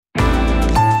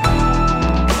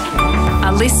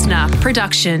listener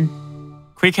production.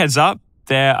 Quick heads up,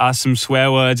 there are some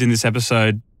swear words in this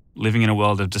episode. Living in a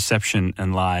world of deception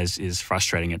and lies is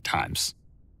frustrating at times.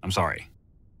 I'm sorry.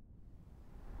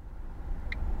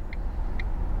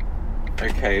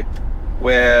 Okay,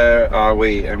 where are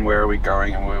we and where are we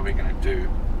going and what are we going to do?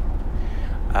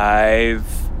 I've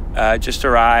just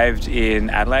arrived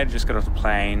in Adelaide, just got off the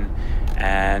plane,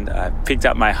 and I've picked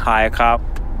up my hire cup.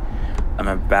 I'm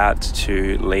about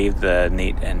to leave the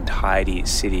neat and tidy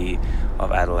city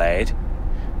of Adelaide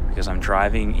because I'm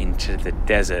driving into the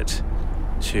desert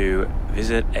to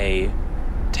visit a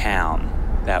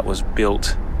town that was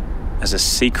built as a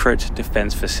secret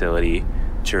defense facility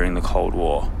during the Cold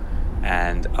War,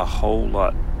 and a whole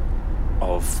lot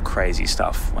of crazy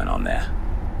stuff went on there.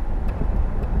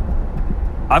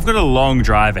 I've got a long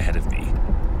drive ahead of me,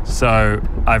 so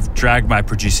I've dragged my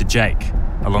producer Jake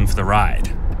along for the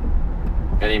ride.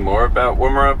 Any more about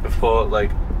Woomera before,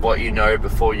 what you know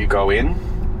before you go in?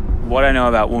 What I know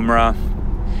about Woomera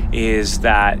is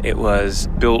that it was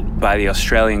built by the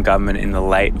Australian government in the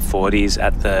late 40s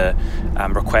at the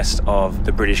request of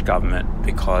the British government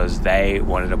because they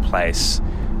wanted a place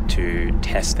to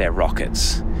test their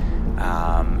rockets.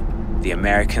 The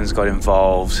Americans got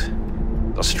involved.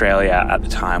 Australia at the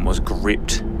time was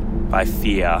gripped by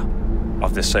fear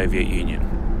of the Soviet Union.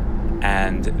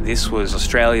 And this was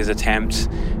Australia's attempt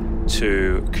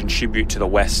to contribute to the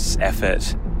West's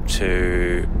effort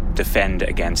to defend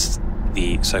against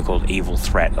the so-called evil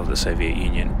threat of the Soviet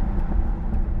Union.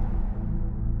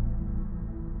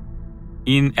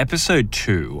 In episode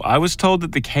 2, I was told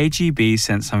that the KGB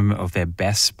sent some of their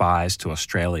best spies to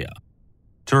Australia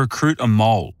to recruit a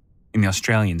mole in the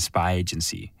Australian spy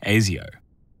agency, ASIO.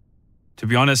 To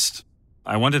be honest,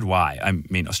 I wondered why. I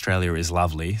mean, Australia is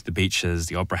lovely, the beaches,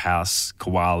 the opera house,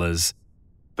 koalas,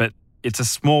 but it's a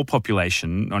small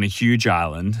population on a huge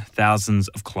island thousands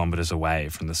of kilometres away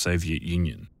from the Soviet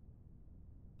Union.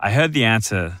 I heard the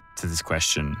answer to this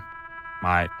question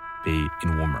might be in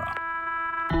Woomera.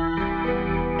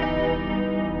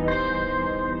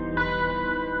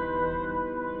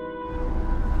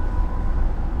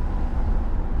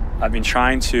 I've been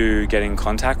trying to get in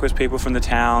contact with people from the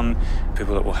town,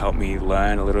 people that will help me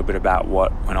learn a little bit about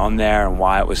what went on there and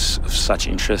why it was of such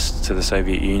interest to the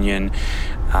Soviet Union.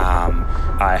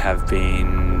 I have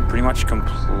been pretty much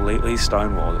completely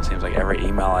stonewalled. It seems like every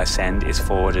email I send is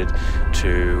forwarded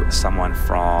to someone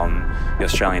from the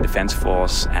Australian Defence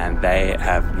Force and they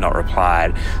have not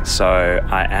replied. So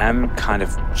I am kind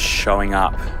of showing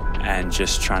up and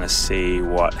just trying to see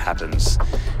what happens.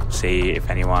 See if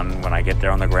anyone, when I get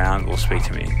there on the ground, will speak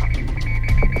to me.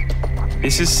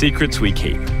 This is Secrets We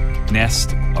Keep,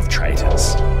 Nest of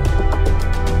Traitors.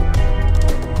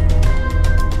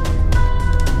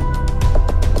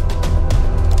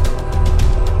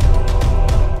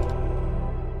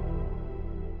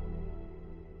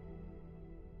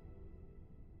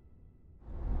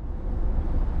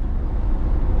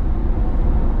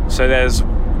 So there's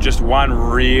just one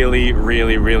really,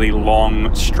 really, really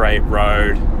long straight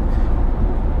road.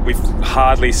 We've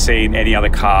hardly seen any other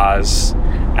cars,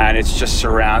 and it's just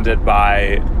surrounded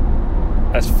by,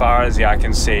 as far as the eye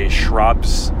can see,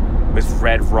 shrubs with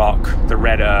red rock, the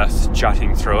red earth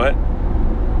jutting through it.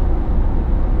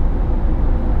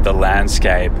 The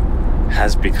landscape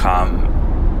has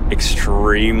become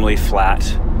extremely flat,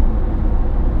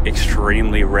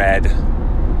 extremely red.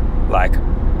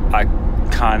 I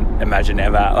can't imagine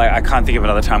ever, I can't think of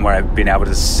another time where I've been able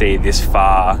to see this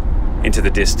far into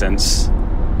the distance.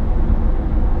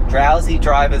 Drowsy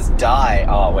drivers die.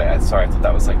 Oh, wait, sorry, I thought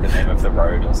that was the name of the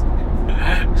road or something.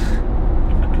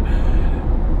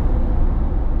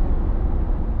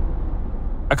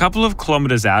 A couple of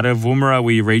kilometres out of Woomera,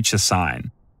 we reach a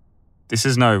sign. This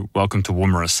is no welcome to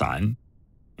Woomera sign.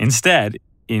 Instead,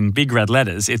 in big red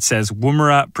letters, it says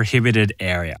Woomera Prohibited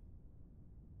Area.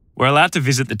 We're allowed to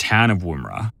visit the town of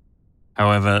Woomera.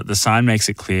 However, the sign makes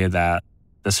it clear that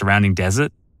the surrounding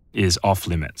desert is off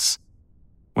limits.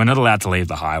 We're not allowed to leave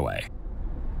the highway.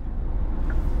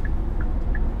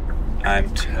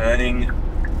 I'm turning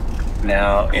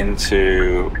now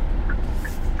into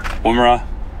Woomera.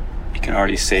 You can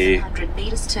already see 100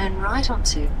 metres turn right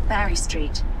onto Barry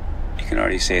Street. You can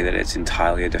already see that it's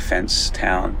entirely a defence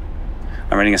town.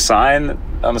 I'm reading a sign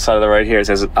on the side of the road here. It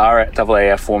says RAAF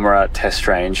Woomera Test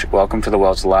Range. Welcome to the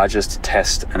world's largest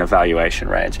test and evaluation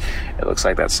range. It looks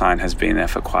like that sign has been there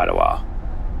for quite a while.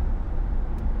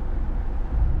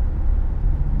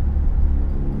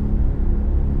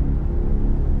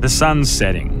 The sun's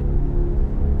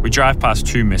setting. We drive past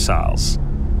 2 missiles.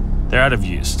 They're out of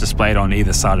use, displayed on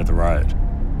either side of the road.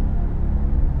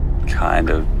 Kind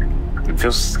of It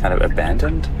feels kind of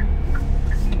abandoned.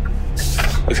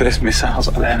 Look at those missiles.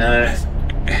 I know.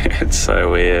 It's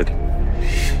so weird.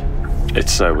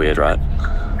 It's so weird, right?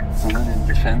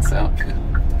 Defense outfit.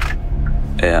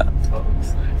 Yeah.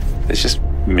 There's just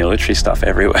military stuff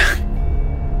everywhere.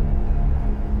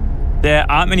 There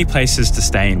aren't many places to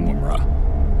stay in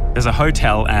Woomera. There's a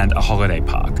hotel and a holiday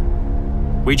park.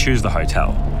 We choose the hotel.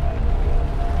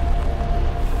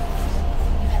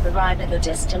 You have arrived at your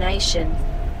destination.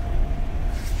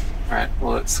 Alright,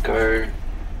 well let's go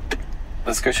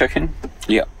check in.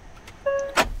 Yeah.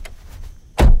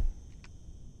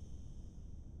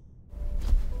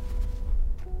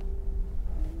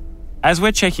 As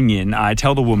we're checking in, I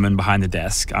tell the woman behind the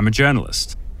desk I'm a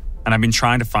journalist, and I've been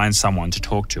trying to find someone to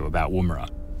talk to about Woomera.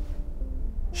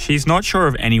 She's not sure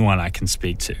of anyone I can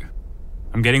speak to.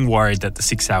 I'm getting worried that the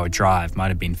 6-hour drive might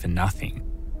have been for nothing.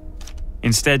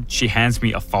 Instead, she hands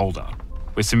me a folder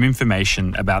with some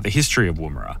information about the history of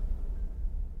Woomera.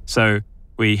 So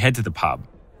we head to the pub,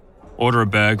 order a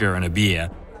burger and a beer,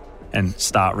 and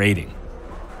start reading.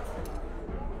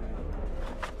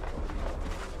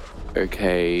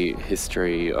 Okay,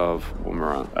 history of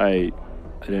Woomera. I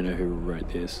don't know who wrote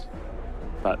this,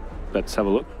 but let's have a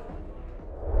look.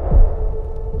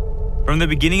 From the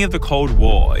beginning of the Cold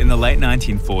War in the late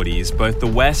 1940s, both the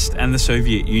West and the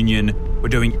Soviet Union were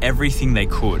doing everything they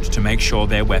could to make sure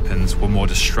their weapons were more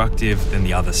destructive than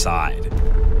the other side.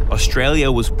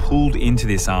 Australia was pulled into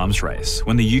this arms race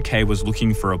when the UK was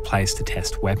looking for a place to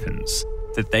test weapons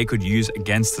that they could use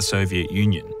against the Soviet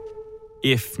Union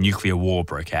if nuclear war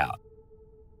broke out.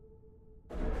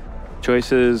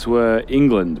 Choices were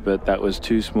England, but that was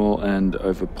too small and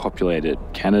overpopulated.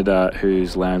 Canada,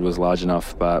 whose land was large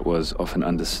enough but was often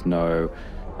under snow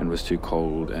and was too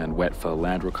cold and wet for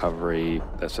land recovery.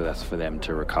 So that's for them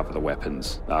to recover the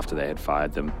weapons after they had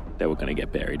fired them. They were going to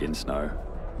get buried in snow.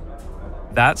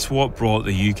 That's what brought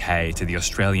the UK to the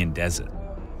Australian desert.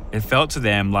 It felt to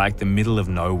them like the middle of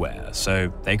nowhere,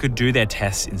 so they could do their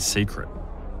tests in secret.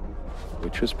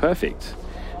 Which was perfect,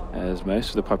 as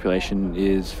most of the population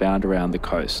is found around the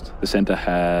coast. The centre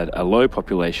had a low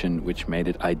population, which made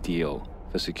it ideal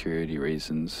for security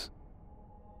reasons.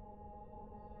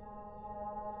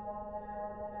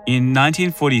 In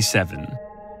 1947,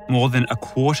 more than a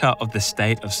quarter of the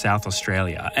state of South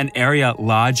Australia, an area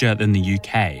larger than the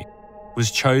UK, was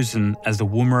chosen as the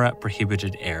Woomera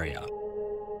prohibited area.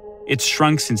 It's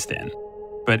shrunk since then,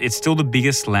 but it's still the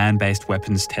biggest land-based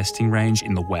weapons testing range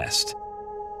in the West.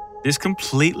 This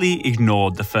completely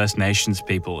ignored the First Nations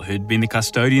people who'd been the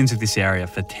custodians of this area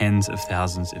for tens of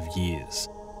thousands of years.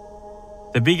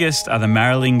 The biggest are the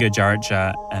Maralinga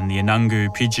Jaritja and the Anungu,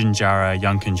 Pidginjara,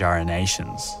 Yunkanjara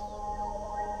nations.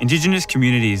 Indigenous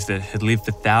communities that had lived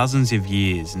for thousands of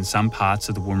years in some parts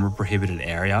of the Woomera prohibited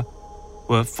area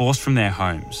were forced from their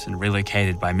homes and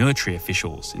relocated by military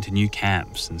officials into new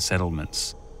camps and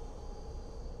settlements.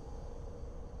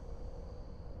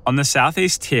 On the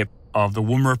southeast tip of the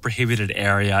Woomera prohibited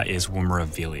area is Woomera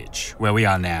village, where we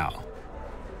are now.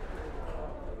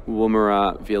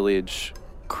 Woomera village,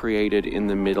 created in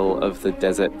the middle of the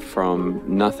desert from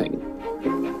nothing.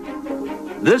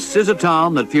 This is a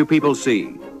town that few people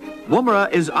see. Woomera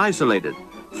is isolated,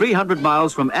 300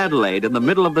 miles from Adelaide in the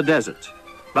middle of the desert.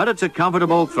 But it's a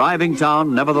comfortable, thriving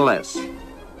town nevertheless.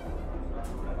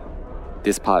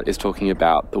 This part is talking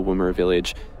about the Woomera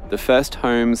village. The first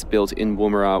homes built in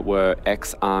Woomera were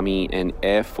ex-Army and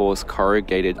Air Force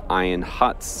corrugated iron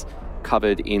huts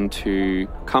covered into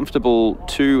comfortable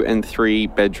 2- and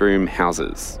 3-bedroom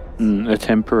houses. A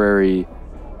temporary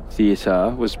theatre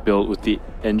was built with the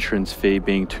entrance fee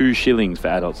being 2 shillings for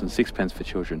adults and 6 pence for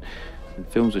children. And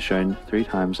films were shown 3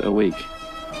 times a week.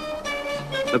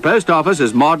 The post office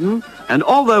is modern, and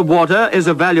although water is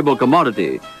a valuable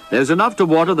commodity, there's enough to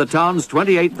water the town's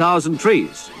 28,000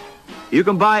 trees. You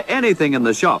can buy anything in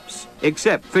the shops,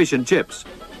 except fish and chips.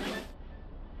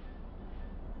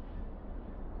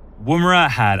 Woomera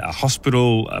had a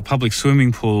hospital, a public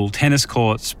swimming pool, tennis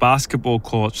courts, basketball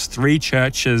courts, 3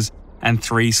 churches, and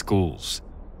 3 schools.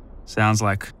 Sounds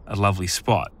like a lovely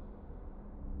spot.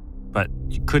 But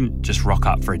you couldn't just rock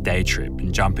up for a day trip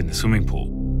and jump in the swimming pool.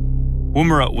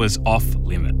 Woomera was off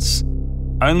limits.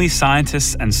 Only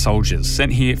scientists and soldiers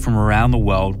sent here from around the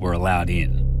world were allowed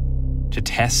in to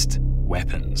test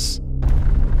weapons.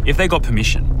 If they got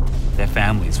permission, their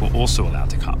families were also allowed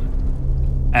to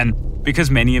come. And because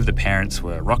many of the parents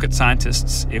were rocket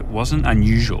scientists, it wasn't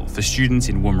unusual for students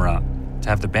in Woomera to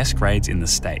have the best grades in the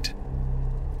state.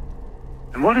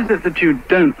 And what is it that you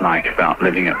don't like about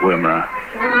living at Woomera?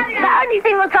 The only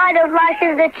thing I don't like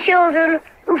is the children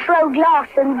who throw glass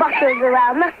and bottles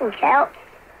around. Nothing else.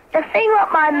 The thing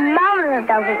what my mother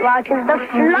doesn't like is the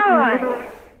fly.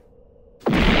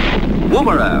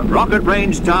 Woomera, Rocket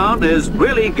Range Town, is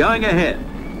really going ahead.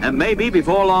 And maybe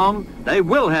before long, they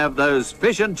will have those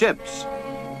fish and chips.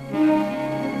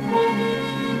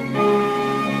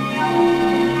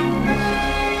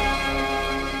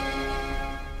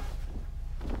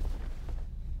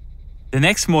 The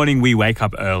next morning, we wake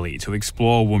up early to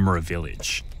explore Woomera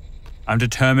village. I'm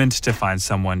determined to find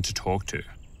someone to talk to.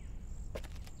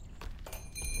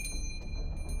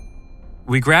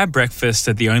 We grab breakfast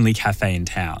at the only cafe in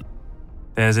town.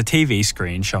 There's a TV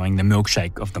screen showing the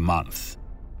milkshake of the month.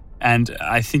 And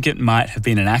I think it might have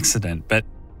been an accident, but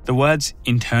the words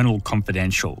 "internal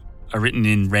confidential" are written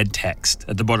in red text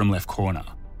at the bottom left corner.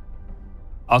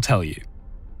 I'll tell you,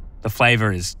 the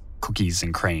flavour is cookies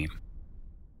and cream.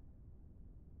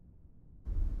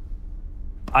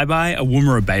 I buy a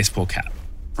Woomera baseball cap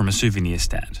from a souvenir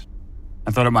stand.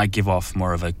 I thought it might give off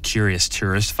more of a curious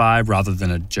tourist vibe rather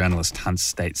than a journalist hunts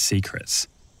state secrets.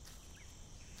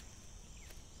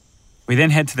 We then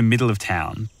head to the middle of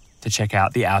town to check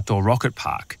out the outdoor rocket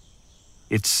park.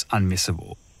 It's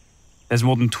unmissable. There's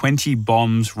more than 20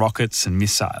 bombs, rockets and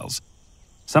missiles.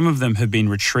 Some of them have been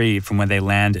retrieved from where they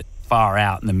landed far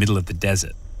out in the middle of the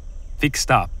desert, fixed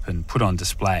up and put on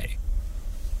display.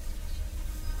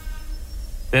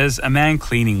 There's a man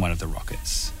cleaning one of the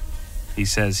rockets. He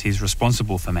says he's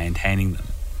responsible for maintaining them.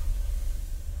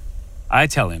 I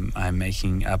tell him I'm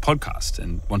making a podcast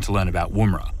and want to learn about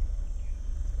Woomera.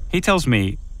 He tells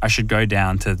me I should go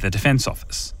down to the Defence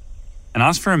Office and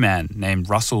ask for a man named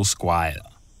Russell Squire.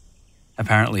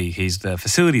 Apparently he's the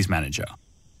facilities manager,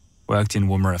 worked in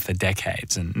Woomera for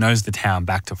decades and knows the town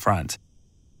back to front.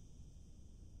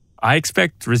 I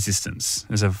expect resistance,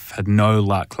 as I've had no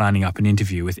luck lining up an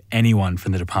interview with anyone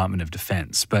from the Department of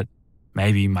Defence, but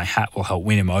maybe my hat will help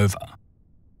win him over.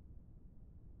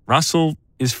 Russell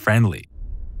is friendly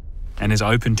and is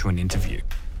open to an interview.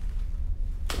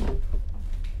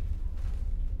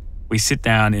 We sit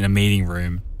down in a meeting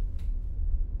room.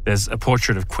 There's a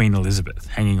portrait of Queen Elizabeth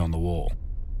hanging on the wall.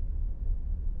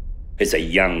 It's a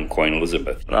young Queen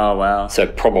Elizabeth. Oh, wow. So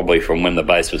probably from when the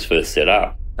base was first set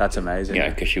up. That's amazing. You know,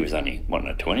 because she was only, in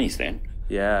her 20s then.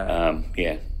 Yeah.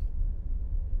 Yeah.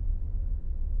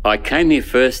 I came here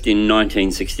first in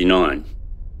 1969.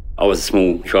 I was a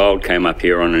small child, came up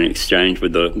here on an exchange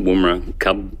with the Woomera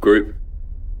Cub group.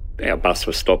 Our bus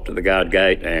was stopped at the guard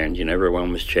gate and,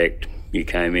 everyone was checked. You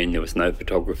came in, there was no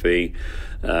photography.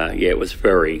 It was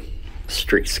very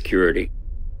strict security.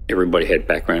 Everybody had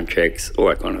background checks, all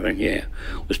that kind of thing, yeah.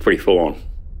 It was pretty full on.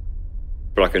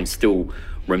 But I can still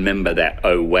remember that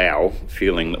oh wow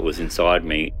feeling that was inside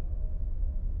me.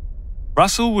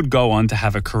 Russell would go on to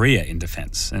have a career in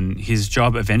defence, and his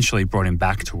job eventually brought him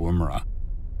back to Woomera.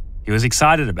 He was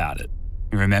excited about it.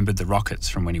 He remembered the rockets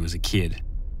from when he was a kid.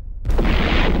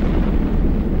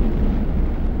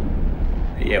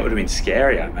 Yeah, it would have been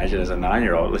scary, I imagine, as a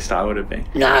 9-year-old. At least I would have been.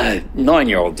 No,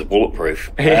 9-year-olds are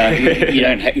bulletproof.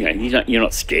 You're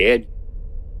not scared.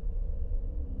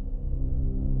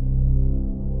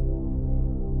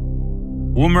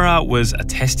 Woomera was a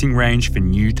testing range for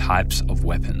new types of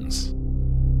weapons.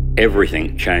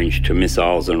 Everything changed to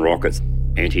missiles and rockets.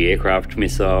 Anti-aircraft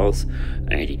missiles,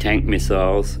 anti-tank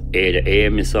missiles,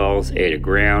 air-to-air missiles,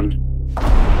 air-to-ground.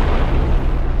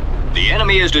 The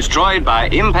enemy is destroyed by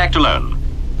impact alone.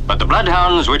 But the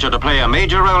Bloodhounds, which are to play a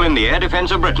major role in the air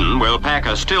defence of Britain, will pack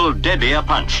a still deadlier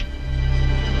punch.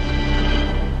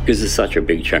 Because there's such a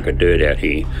big chunk of dirt out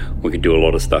here, we could do a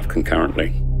lot of stuff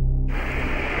concurrently.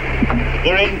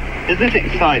 Lorraine, is this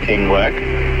exciting work?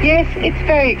 Yes, it's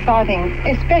very exciting,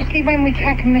 especially when we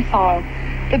track a missile.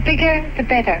 The bigger, the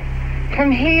better.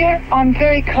 From here, I'm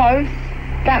very close.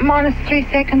 About -3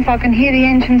 seconds, I can hear the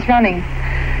engines running.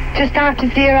 Just after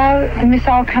 0, the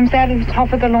missile comes out of the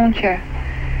top of the launcher.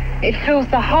 It fills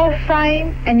the whole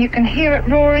frame, and you can hear it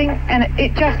roaring, and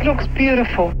it just looks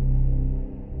beautiful.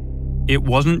 It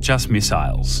wasn't just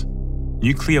missiles.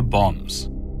 Nuclear bombs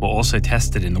were also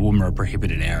tested in the Woomera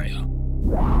prohibited area.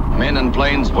 Men and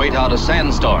planes wait out a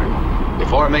sandstorm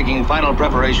before making final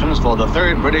preparations for the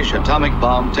 3rd British atomic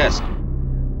bomb test.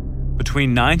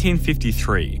 Between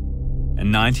 1953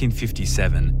 and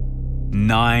 1957,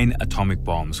 9 atomic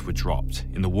bombs were dropped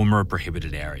in the Woomera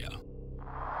prohibited area.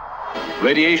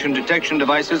 Radiation detection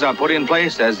devices are put in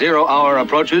place as 0 hour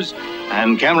approaches,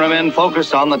 and cameramen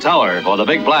focus on the tower for the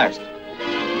big blast.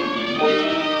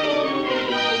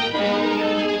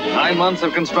 9 months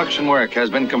of construction work has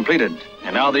been completed,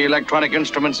 and now the electronic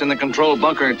instruments in the control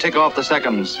bunker tick off the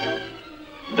seconds.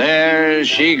 There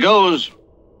she goes.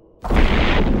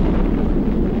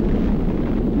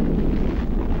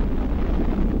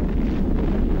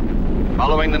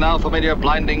 Following the now familiar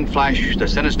blinding flash, the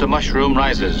sinister mushroom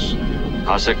rises.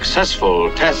 A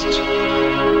successful test.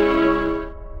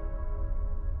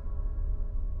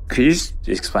 Could you just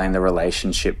explain the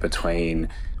relationship between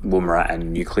Woomera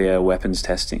and nuclear weapons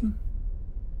testing?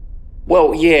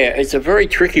 Well, yeah, it's a very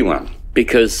tricky one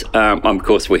because, of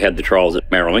course, we had the trials at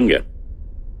Maralinga.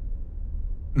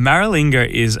 Maralinga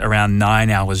is around 9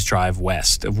 hours drive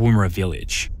west of Woomera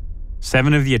village.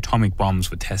 7 of the atomic bombs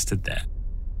were tested there.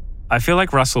 I feel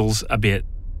like Russell's a bit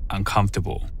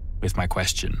uncomfortable with my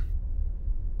question.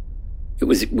 It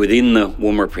was within the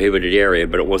Woomera prohibited area,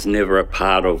 but it was never a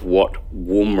part of what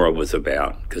Woomera was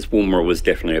about, because Woomera was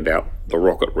definitely about the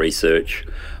rocket research,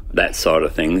 that side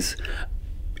of things.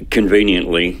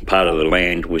 Conveniently, part of the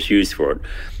land was used for it.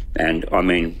 And, I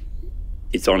mean,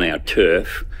 it's on our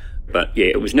turf, but, yeah,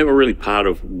 it was never really part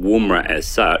of Woomera as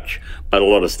such, but a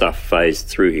lot of stuff phased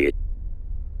through here.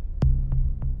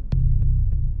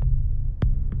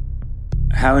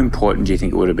 How important do you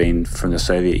think it would have been from the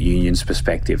Soviet Union's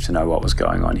perspective to know what was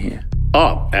going on here?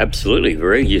 Oh, absolutely.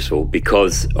 Very useful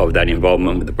because of that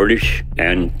involvement with the British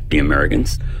and the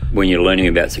Americans. When you're learning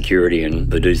about security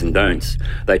and the do's and don'ts,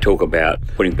 they talk about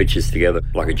putting pictures together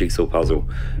like a jigsaw puzzle.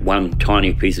 One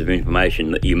tiny piece of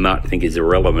information that you might think is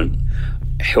irrelevant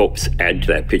helps add to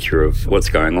that picture of what's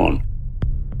going on.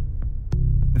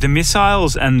 The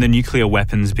missiles and the nuclear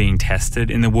weapons being tested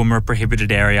in the Woomera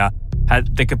prohibited area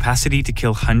had the capacity to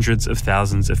kill hundreds of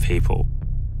thousands of people.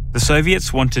 The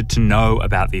Soviets wanted to know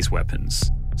about these weapons,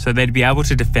 so they'd be able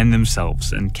to defend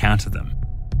themselves and counter them.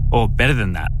 Or better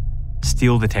than that,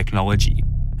 steal the technology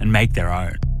and make their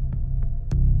own.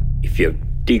 If you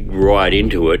dig right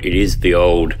into it, it is the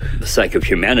old, the sake of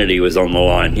humanity was on the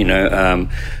line.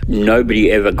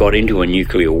 Nobody ever got into a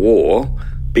nuclear war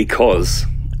because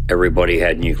everybody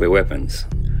had nuclear weapons.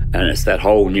 And it's that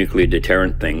whole nuclear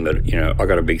deterrent thing that, I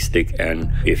got a big stick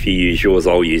and if you use yours,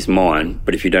 I'll use mine.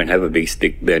 But if you don't have a big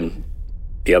stick, then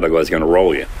the other guy's going to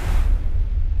roll you.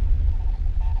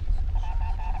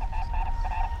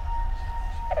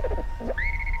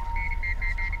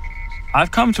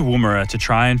 I've come to Woomera to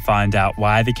try and find out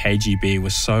why the KGB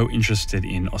was so interested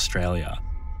in Australia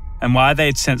and why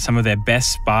they'd sent some of their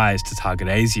best spies to target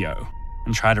ASIO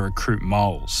and try to recruit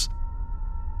moles.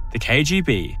 The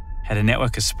KGB had a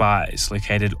network of spies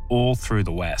located all through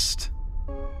the West.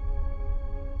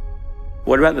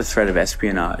 What about the threat of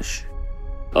espionage?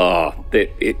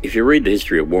 If you read the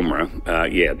history of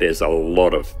Woomera, there's a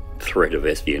lot of threat of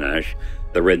espionage.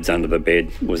 The Reds under the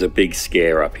bed was a big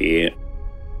scare up here.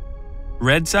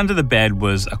 Reds under the bed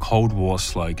was a Cold War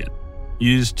slogan,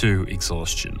 used to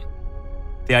exhaustion.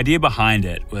 The idea behind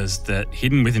it was that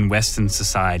hidden within Western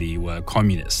society were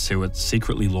communists who were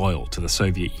secretly loyal to the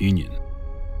Soviet Union.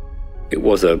 It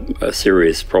was a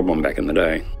serious problem back in the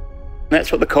day.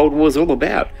 That's what the Cold War was all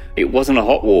about. It wasn't a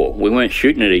hot war. We weren't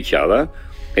shooting at each other.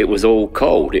 It was all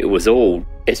cold. It was all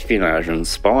espionage and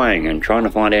spying and trying to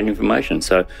find out information.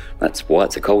 So that's why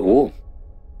it's a Cold War.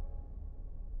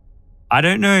 I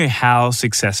don't know how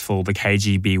successful the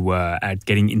KGB were at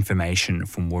getting information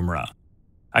from Woomera.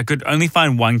 I could only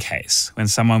find one case when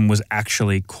someone was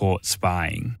actually caught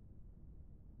spying.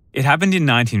 It happened in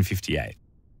 1958.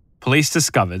 Police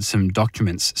discovered some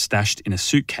documents stashed in a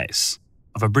suitcase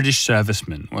of a British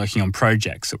serviceman working on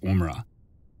projects at Woomera.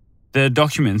 The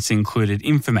documents included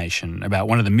information about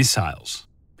one of the missiles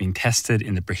being tested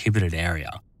in the prohibited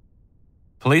area.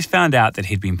 Police found out that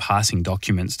he'd been passing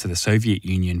documents to the Soviet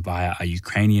Union via a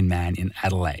Ukrainian man in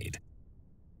Adelaide.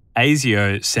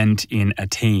 ASIO sent in a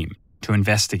team to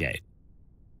investigate.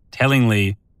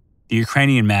 Tellingly, the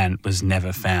Ukrainian man was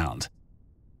never found.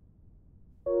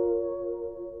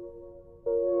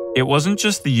 It wasn't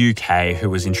just the UK who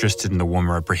was interested in the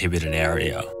Woomera prohibited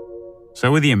area. So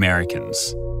were the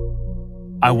Americans.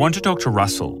 I want to talk to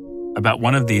Russell about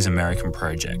one of these American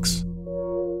projects.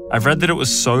 I've read that it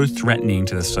was so threatening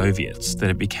to the Soviets that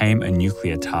it became a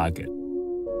nuclear target.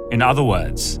 In other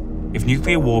words, if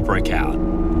nuclear war broke out,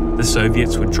 the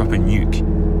Soviets would drop a nuke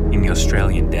in the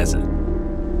Australian desert.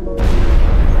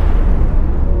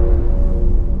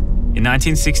 In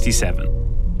 1967,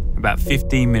 about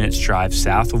 15 minutes drive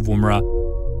south of Woomera,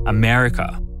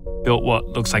 America built what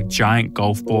looks like giant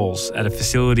golf balls at a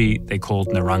facility they called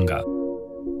Narunga.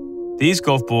 These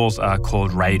golf balls are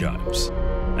called radomes,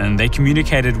 and they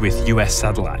communicated with US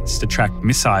satellites to track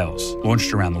missiles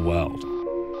launched around the world,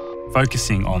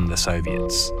 focusing on the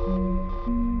Soviets.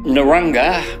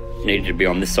 Narunga needed to be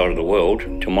on this side of the world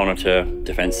to monitor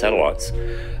defence satellites.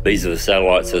 These are the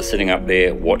satellites that are sitting up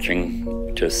there watching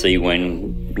to see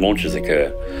when launches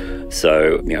occur.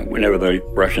 So, whenever the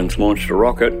Russians launched a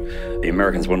rocket, the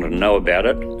Americans wanted to know about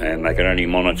it, and they could only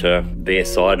monitor their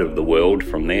side of the world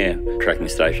from their tracking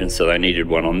station, so they needed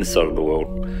one on this side of the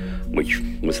world, which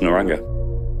was Narunga.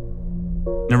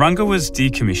 Narunga was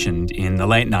decommissioned in the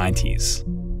late 90s.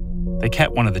 They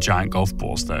kept one of the giant golf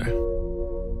balls, though.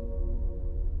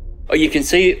 Oh, you can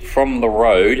see it from the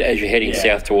road as you're heading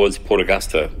south towards Port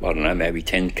Augusta. I don't know, maybe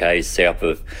 10 k's south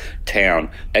of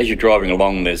town. As you're driving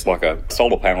along, there's like a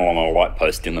solar panel on a light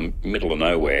post in the middle of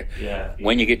nowhere. Yeah.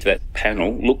 When you get to that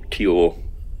panel, look to your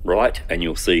right and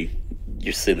you'll see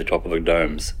the top of the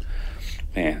domes.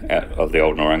 Out of the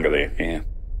old Narunga there, yeah.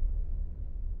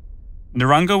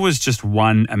 Narunga was just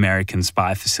one American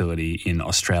spy facility in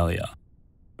Australia.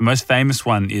 The most famous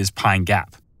one is Pine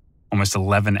Gap, almost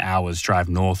 11 hours drive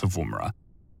north of Woomera.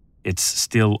 It's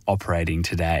still operating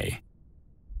today.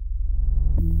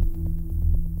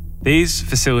 These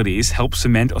facilities help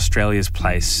cement Australia's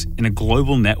place in a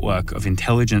global network of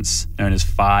intelligence known as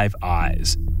Five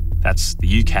Eyes. That's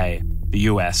the UK, the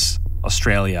US,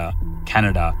 Australia,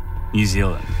 Canada, New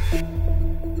Zealand.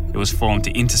 It was formed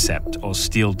to intercept or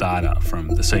steal data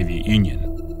from the Soviet Union.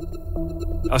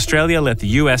 Australia let the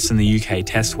US and the UK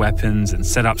test weapons and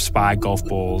set up spy golf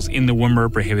balls in the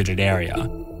Woomera prohibited area.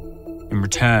 In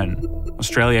return,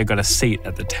 Australia got a seat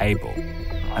at the table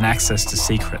and access to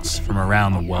secrets from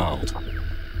around the world.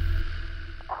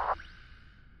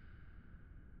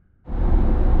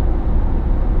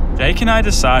 Jake and I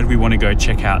decide we want to go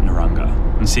check out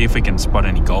Narunga and see if we can spot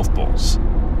any golf balls.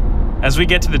 As we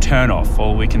get to the turnoff,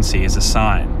 all we can see is a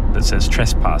sign that says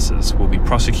trespassers will be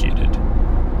prosecuted.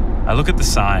 I look at the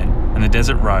sign and the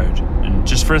desert road, and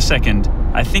just for a second,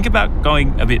 I think about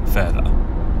going a bit further.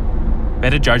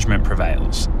 Better judgment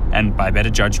prevails, and by better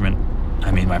judgment,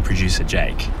 I mean my producer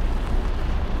Jake.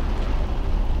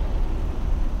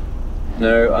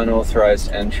 No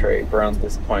unauthorised entry. Around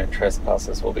this point,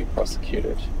 trespassers will be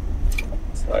prosecuted.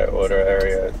 By order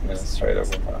area administrator.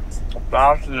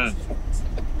 Bastards.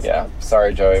 Yeah,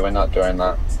 sorry Joey, we're not doing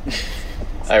that.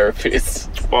 I refuse.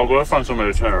 Well, I've got to find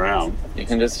somewhere to turn around. You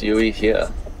can just Yui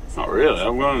here. Not really,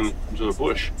 I'm going into the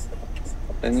bush.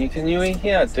 Then you can Yui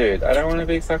here, dude. I don't want to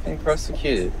be fucking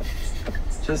prosecuted.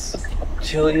 Just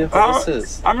chill your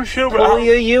horses. I'm a chill, but pull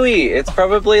your Yui. It's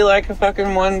probably like a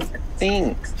fucking one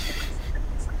thing.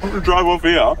 I'm going to drive off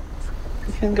here.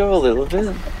 You can go a little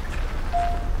bit.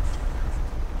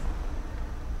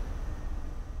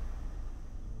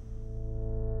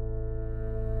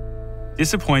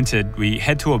 Disappointed, we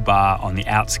head to a bar on the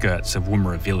outskirts of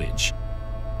Woomera village.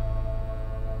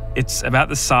 It's about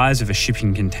the size of a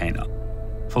shipping container,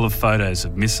 full of photos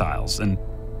of missiles and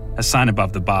a sign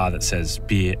above the bar that says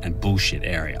beer and bullshit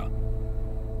area.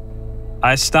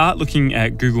 I start looking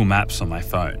at Google Maps on my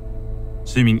phone,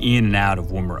 zooming in and out of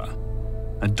Woomera,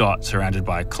 a dot surrounded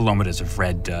by kilometres of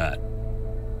red dirt.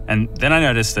 And then I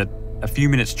notice that a few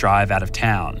minutes' drive out of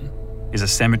town is a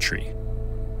cemetery,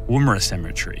 Woomera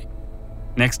Cemetery,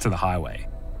 next to the highway.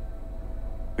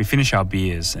 We finish our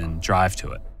beers and drive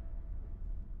to it.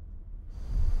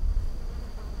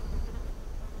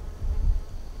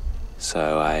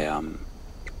 So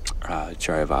I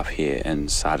drove up here and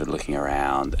started looking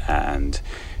around, and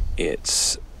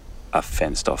it's a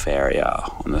fenced-off area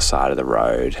on the side of the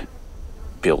road,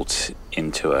 built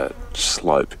into a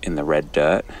slope in the red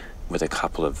dirt with a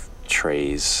couple of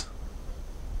trees.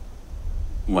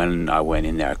 When I went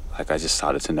in there, I just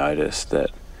started to notice that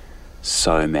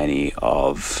so many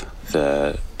of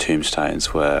the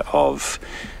tombstones were of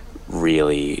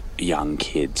really young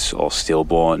kids or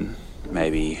stillborn.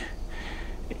 Maybe,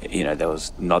 there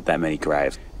was not that many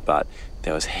graves, but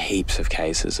there was heaps of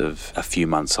cases of a few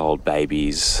months old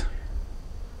babies.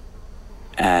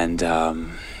 And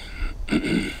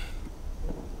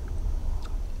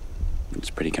it's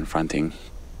pretty confronting.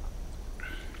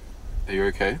 Are you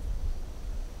okay?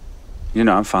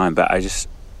 I'm fine, but I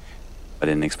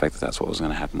didn't expect that that's what was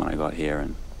going to happen when I got here,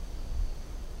 and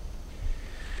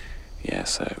yeah,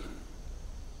 so.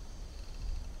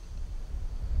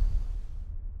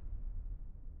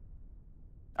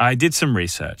 I did some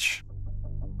research.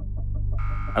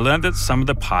 I learned that some of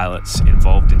the pilots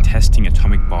involved in testing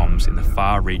atomic bombs in the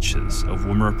far reaches of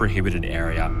Woomera prohibited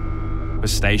area were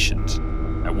stationed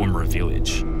at Woomera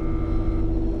village.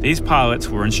 These pilots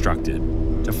were instructed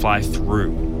to fly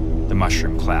through the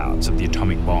mushroom clouds of the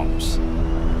atomic bombs,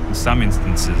 in some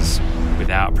instances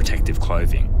without protective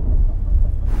clothing.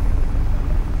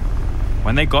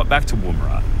 When they got back to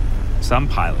Woomera, some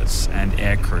pilots and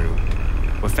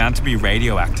aircrew were found to be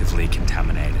radioactively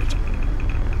contaminated.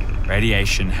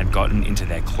 Radiation had gotten into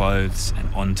their clothes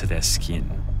and onto their skin.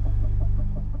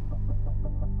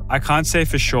 I can't say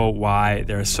for sure why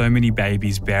there are so many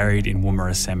babies buried in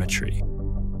Woomera Cemetery.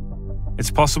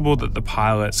 It's possible that the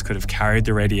pilots could have carried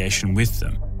the radiation with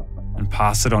them and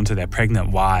passed it on to their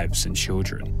pregnant wives and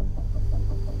children.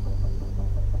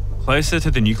 Closer to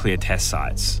the nuclear test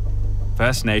sites,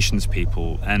 First Nations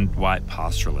people and white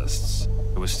pastoralists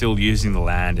who were still using the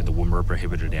land in the Woomera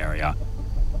prohibited area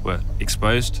were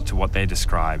exposed to what they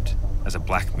described as a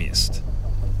black mist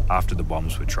after the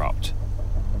bombs were dropped.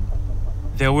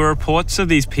 There were reports of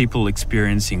these people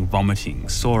experiencing vomiting,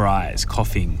 sore eyes,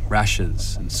 coughing,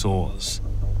 rashes, and sores.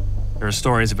 There are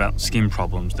stories about skin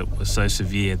problems that were so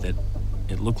severe that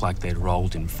it looked like they'd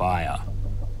rolled in fire.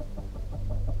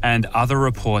 And other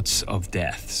reports of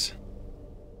deaths.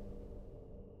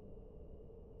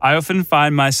 I often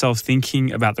find myself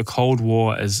thinking about the Cold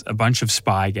War as a bunch of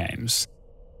spy games.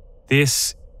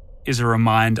 This is a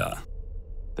reminder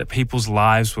that people's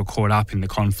lives were caught up in the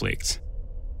conflict.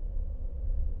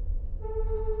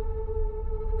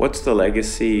 What's the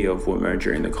legacy of Woomera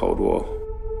during the Cold War?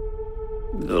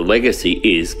 The legacy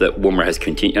is that Woomera has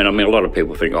continued, and I mean, a lot of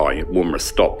people think, Woomera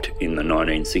stopped in the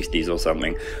 1960s or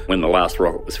something. When the last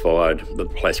rocket was fired, the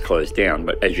place closed down.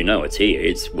 But as you know, it's here.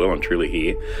 It's well and truly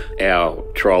here. Our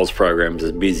trials program is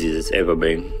as busy as it's ever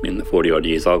been in the 40-odd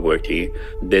years I've worked here.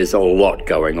 There's a lot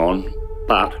going on,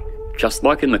 but just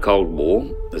like in the Cold War,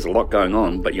 there's a lot going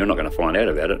on, but you're not going to find out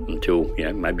about it until,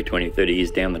 maybe 20, 30 years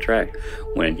down the track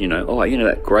when,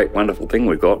 that great, wonderful thing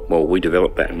we've got, well, we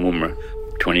developed that in Woomera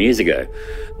 20 years ago.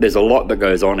 There's a lot that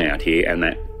goes on out here, and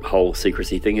that whole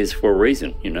secrecy thing is for a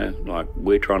reason, like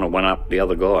we're trying to one-up the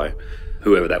other guy,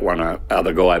 whoever that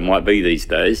other guy might be these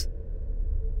days.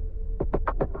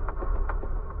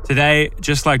 Today,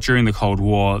 just like during the Cold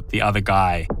War, the other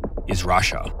guy is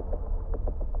Russia.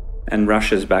 And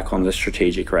Russia's back on the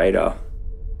strategic radar.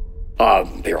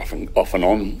 They're off and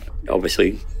on.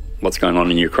 Obviously, what's going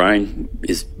on in Ukraine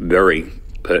is very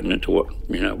pertinent to what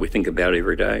we think about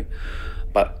every day.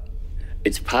 But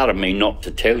it's part of me not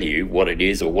to tell you what it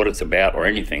is or what it's about or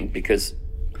anything, because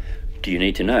do you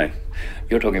need to know?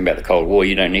 You're talking about the Cold War.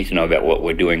 You don't need to know about what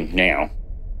we're doing now.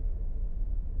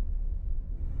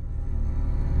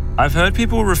 I've heard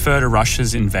people refer to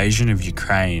Russia's invasion of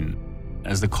Ukraine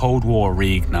as the Cold War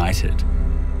reignited.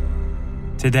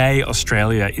 Today,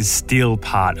 Australia is still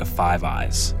part of Five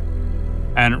Eyes.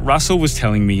 And Russell was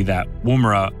telling me that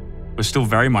Woomera was still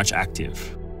very much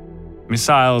active.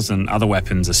 Missiles and other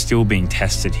weapons are still being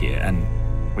tested here, and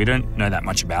we don't know that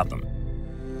much about them.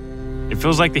 It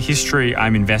feels like the history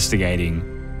I'm investigating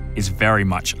is very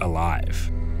much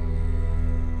alive.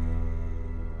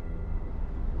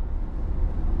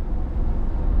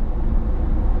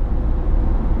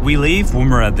 We leave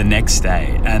Woomera the next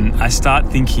day, and I start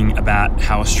thinking about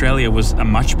how Australia was a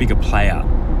much bigger player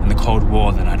in the Cold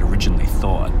War than I'd originally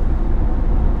thought.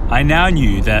 I now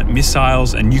knew that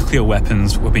missiles and nuclear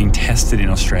weapons were being tested in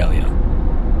Australia,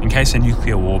 in case a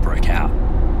nuclear war broke out.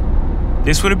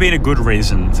 This would have been a good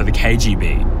reason for the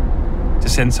KGB to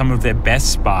send some of their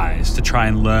best spies to try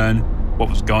and learn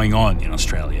what was going on in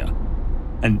Australia,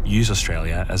 and use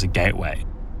Australia as a gateway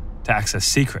to access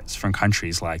secrets from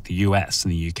countries like the US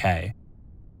and the UK.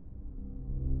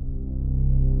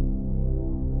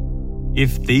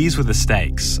 If these were the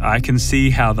stakes, I can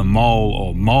see how the mole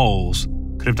or moles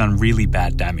could have done really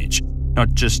bad damage,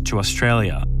 not just to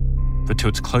Australia, but to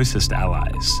its closest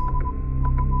allies.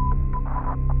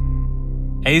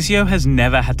 ASIO has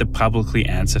never had to publicly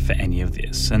answer for any of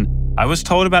this, and I was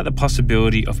told about the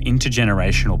possibility of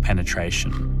intergenerational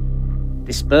penetration.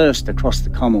 Dispersed across the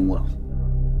Commonwealth.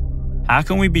 How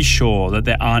can we be sure that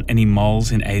there aren't any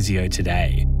moles in ASIO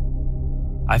today?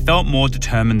 I felt more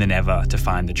determined than ever to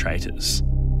find the traitors.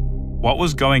 What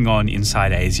was going on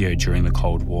inside ASIO during the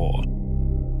Cold War?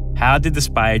 How did the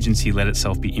spy agency let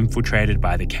itself be infiltrated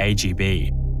by the KGB?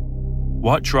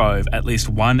 What drove at least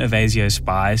one of ASIO's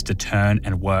spies to turn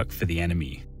and work for the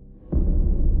enemy?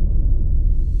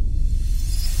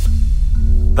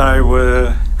 They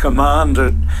were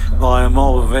commanded by a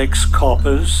mob of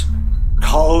ex-coppers,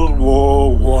 Cold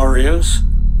War warriors,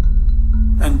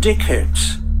 and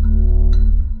dickheads.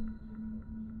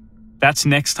 That's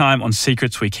next time on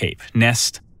Secrets We Keep,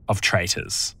 Nest of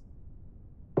Traitors.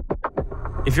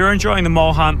 If you're enjoying the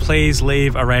Mole Hunt, please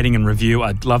leave a rating and review.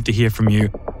 I'd love to hear from you.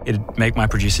 It'd make my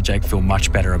producer Jake feel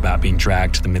much better about being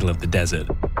dragged to the middle of the desert.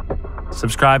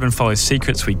 Subscribe and follow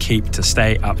Secrets We Keep to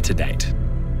stay up to date.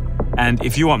 And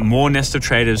if you want more Nest of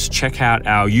Traitors, check out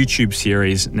our YouTube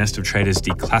series, Nest of Traitors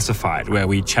Declassified, where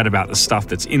we chat about the stuff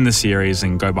that's in the series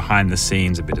and go behind the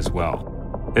scenes a bit as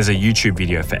well. There's a YouTube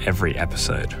video for every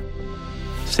episode.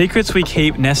 Secrets We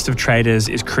Keep, Nest of Traitors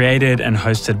is created and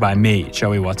hosted by me,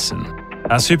 Joey Watson.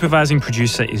 Our supervising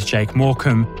producer is Jake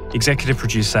Morecambe, executive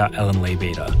producer Ellen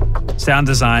Leabeater. Sound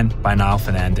design by Niall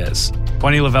Fernandez.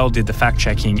 Bonnie Lavelle did the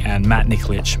fact-checking and Matt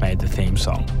Nikolic made the theme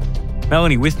song.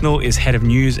 Melanie Withnell is head of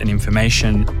news and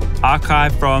information.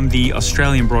 Archive from the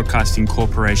Australian Broadcasting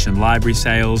Corporation Library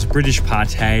Sales, British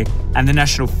Partey, and the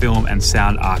National Film and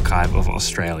Sound Archive of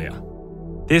Australia.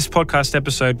 This podcast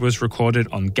episode was recorded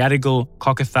on Gadigal,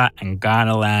 Kokatha and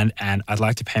Kaurna land, and I'd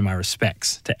like to pay my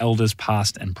respects to elders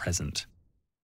past and present.